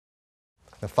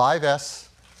The 5S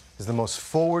is the most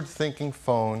forward-thinking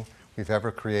phone we've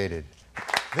ever created.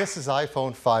 This is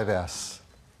iPhone 5S.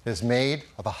 It is made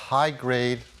of a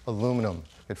high-grade aluminum.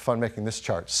 We had fun making this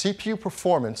chart. CPU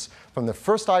performance from the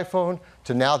first iPhone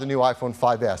to now the new iPhone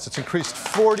 5S. It's increased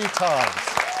 40 times.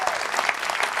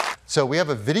 So we have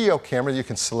a video camera you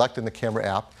can select in the camera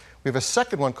app. We have a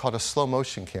second one called a slow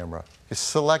motion camera. You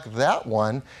select that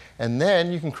one, and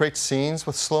then you can create scenes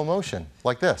with slow motion,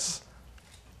 like this.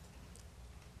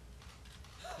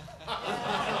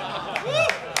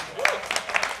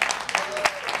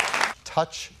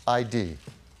 Touch ID.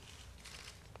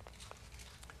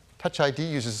 Touch ID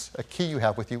uses a key you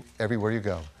have with you everywhere you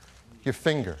go, your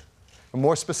finger. And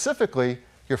more specifically,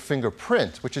 your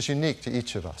fingerprint, which is unique to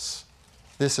each of us.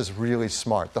 This is really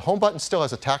smart. The home button still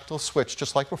has a tactile switch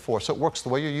just like before, so it works the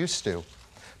way you're used to.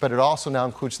 But it also now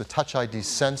includes the Touch ID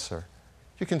sensor.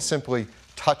 You can simply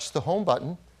touch the home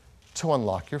button to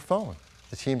unlock your phone.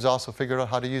 The team's also figured out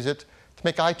how to use it to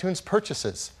make iTunes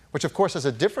purchases, which of course has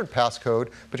a different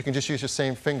passcode, but you can just use your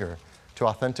same finger to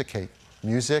authenticate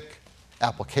music,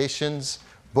 applications,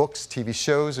 books, TV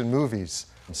shows, and movies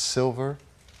in silver,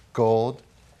 gold,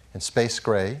 and space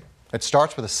gray. It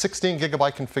starts with a 16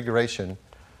 gigabyte configuration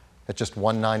at just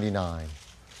 $199,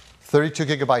 32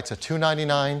 gigabytes at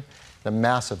 $299, and a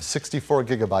massive 64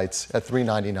 gigabytes at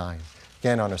 $399,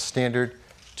 again on a standard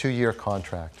 2-year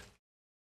contract.